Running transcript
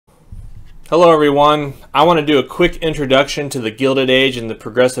Hello everyone. I want to do a quick introduction to the Gilded Age and the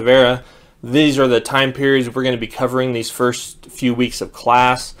Progressive Era. These are the time periods we're going to be covering these first few weeks of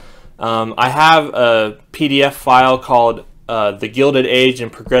class. I have a PDF file called The Gilded Age and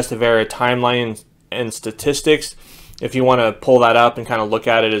Progressive Era Timeline and Statistics, if you want to pull that up and kind of look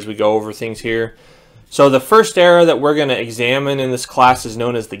at it as we go over things here. So the first era that we're going to examine in this class is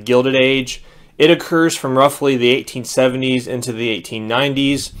known as the Gilded Age. It occurs from roughly the 1870s into the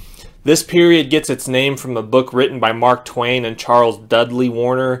 1890s. This period gets its name from a book written by Mark Twain and Charles Dudley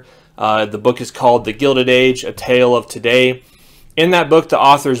Warner. The book is called The Gilded Age, A Tale of Today. In that book, the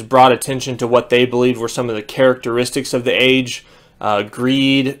authors brought attention to what they believed were some of the characteristics of the age: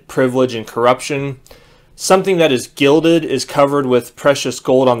 greed, privilege, and corruption. Something that is gilded is covered with precious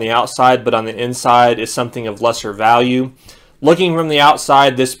gold on the outside, but on the inside is something of lesser value. Looking from the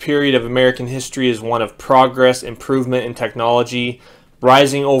outside, this period of American history is one of progress, improvement in technology,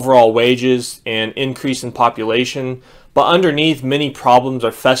 rising overall wages, and increase in population, but underneath many problems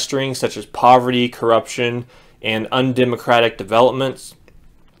are festering, such as poverty, corruption, and undemocratic developments.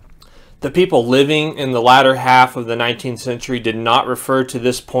 The people living in the latter half of the 19th century did not refer to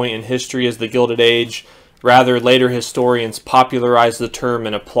this point in history as the Gilded Age. Rather, later historians popularized the term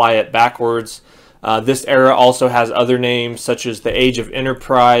and apply it backwards. This era also has other names, such as the Age of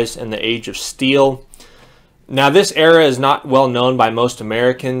Enterprise and the Age of Steel. Now, this era is not well known by most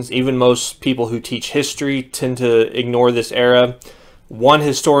Americans. Even most people who teach history tend to ignore this era. One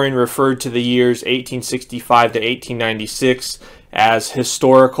historian referred to the years 1865 to 1896 as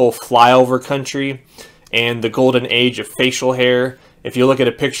historical flyover country and the golden age of facial hair. If you look at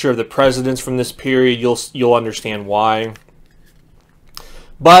a picture of the presidents from this period, you'll understand why.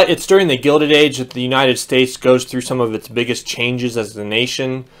 But it's during the Gilded Age that the United States goes through some of its biggest changes as a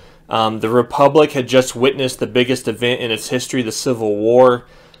nation. The Republic had just witnessed the biggest event in its history, the Civil War.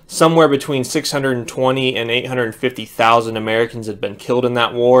 Somewhere between 620 and 850,000 Americans had been killed in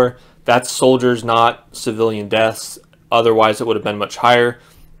that war. That's soldiers, not civilian deaths. Otherwise, it would have been much higher.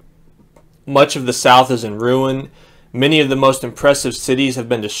 Much of the South is in ruin. Many of the most impressive cities have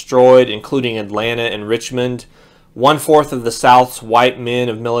been destroyed, including Atlanta and Richmond. 1/4 of the South's white men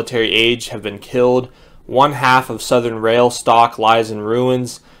of military age have been killed. 1/2 of Southern rail stock lies in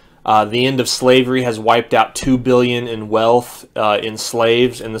ruins. The end of slavery has wiped out $2 billion in wealth in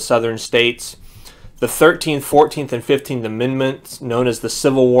slaves in the southern states. The 13th, 14th, and 15th Amendments, known as the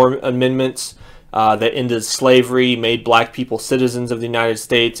Civil War Amendments, that ended slavery, made black people citizens of the United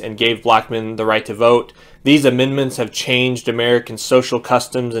States, and gave black men the right to vote. These amendments have changed American social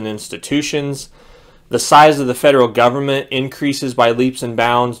customs and institutions. The size of the federal government increases by leaps and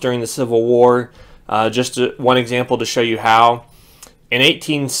bounds during the Civil War. Just one example to show you how. In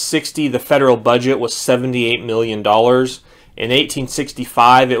 1860, the federal budget was $78 million. In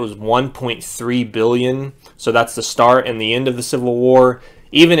 1865, it was $1.3 billion. So that's the start and the end of the Civil War.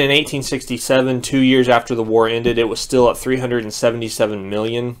 Even in 1867, 2 years after the war ended, it was still at $377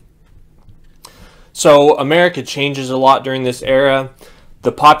 million. So America changes a lot during this era.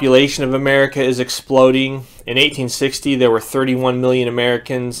 The population of America is exploding. In 1860, there were 31 million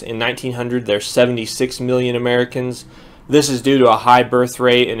Americans. In 1900, there's 76 million Americans. This is due to a high birth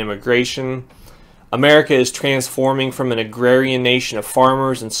rate and immigration. America is transforming from an agrarian nation of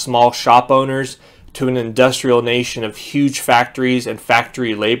farmers and small shop owners to an industrial nation of huge factories and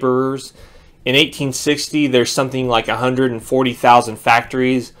factory laborers. In 1860, there's something like 140,000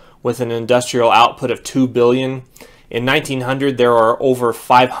 factories with an industrial output of 2 billion. In 1900, there are over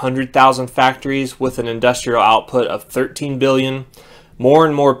 500,000 factories with an industrial output of 13 billion. More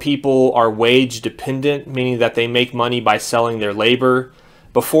and more people are wage dependent, meaning that they make money by selling their labor.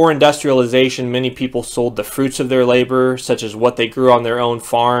 Before industrialization, many people sold the fruits of their labor, such as what they grew on their own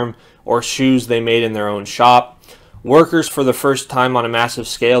farm or shoes they made in their own shop. Workers, for the first time on a massive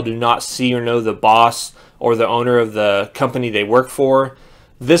scale, do not see or know the boss or the owner of the company they work for.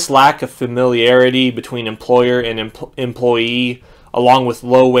 This lack of familiarity between employer and employee, along with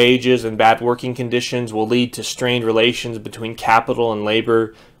low wages and bad working conditions, will lead to strained relations between capital and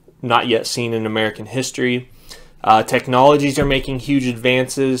labor, not yet seen in American history. Technologies are making huge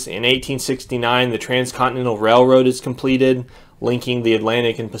advances. In 1869, the Transcontinental Railroad is completed, linking the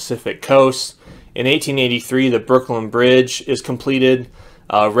Atlantic and Pacific coasts. In 1883, the Brooklyn Bridge is completed.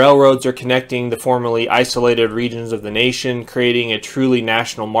 Railroads are connecting the formerly isolated regions of the nation, creating a truly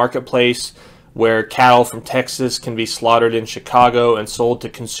national marketplace where cattle from Texas can be slaughtered in Chicago and sold to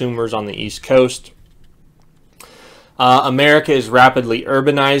consumers on the East Coast. America is rapidly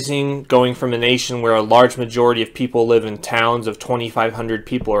urbanizing, going from a nation where a large majority of people live in towns of 2,500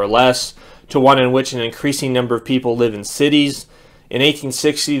 people or less to one in which an increasing number of people live in cities. In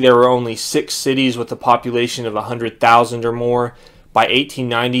 1860, there were only 6 cities with a population of 100,000 or more. By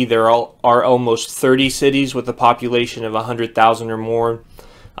 1890, there are almost 30 cities with a population of 100,000 or more.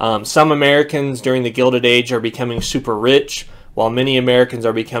 Some Americans during the Gilded Age are becoming super rich, while many Americans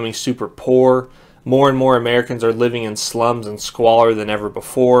are becoming super poor. More and more Americans are living in slums and squalor than ever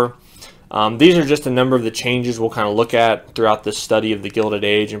before. These are just a number of the changes we'll kind of look at throughout this study of the Gilded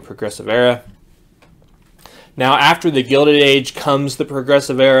Age and Progressive Era. Now, after the Gilded Age comes the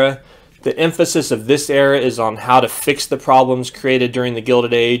Progressive Era. The emphasis of this era is on how to fix the problems created during the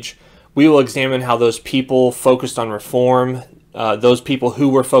Gilded Age. We will examine how those people focused on reform, those people who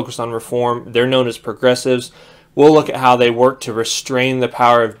were focused on reform, they're known as progressives. We'll look at how they worked to restrain the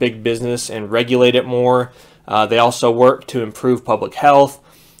power of big business and regulate it more. They also worked to improve public health,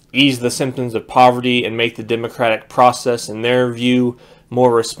 ease the symptoms of poverty, and make the democratic process, in their view,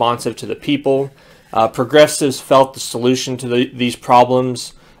 more responsive to the people. Progressives felt the solution to these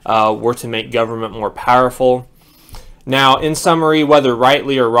problems were to make government more powerful. Now, in summary, whether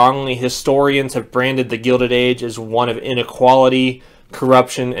rightly or wrongly, historians have branded the Gilded Age as one of inequality,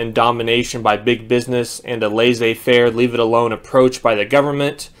 corruption, and domination by big business, and a laissez-faire, leave-it-alone approach by the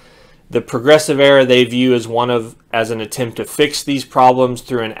government. The Progressive Era they view as an attempt to fix these problems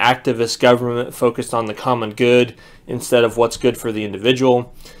through an activist government focused on the common good instead of what's good for the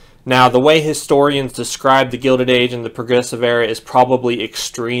individual. Now, the way historians describe the Gilded Age and the Progressive Era is probably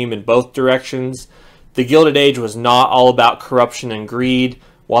extreme in both directions. The Gilded Age was not all about corruption and greed,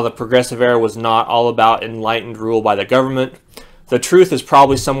 while the Progressive Era was not all about enlightened rule by the government. The truth is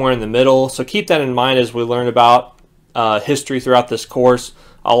probably somewhere in the middle, so keep that in mind as we learn about history throughout this course.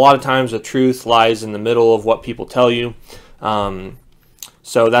 A lot of times the truth lies in the middle of what people tell you.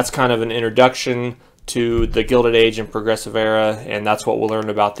 So that's kind of an introduction to the Gilded Age and Progressive Era, and that's what we'll learn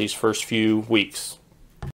about these first few weeks.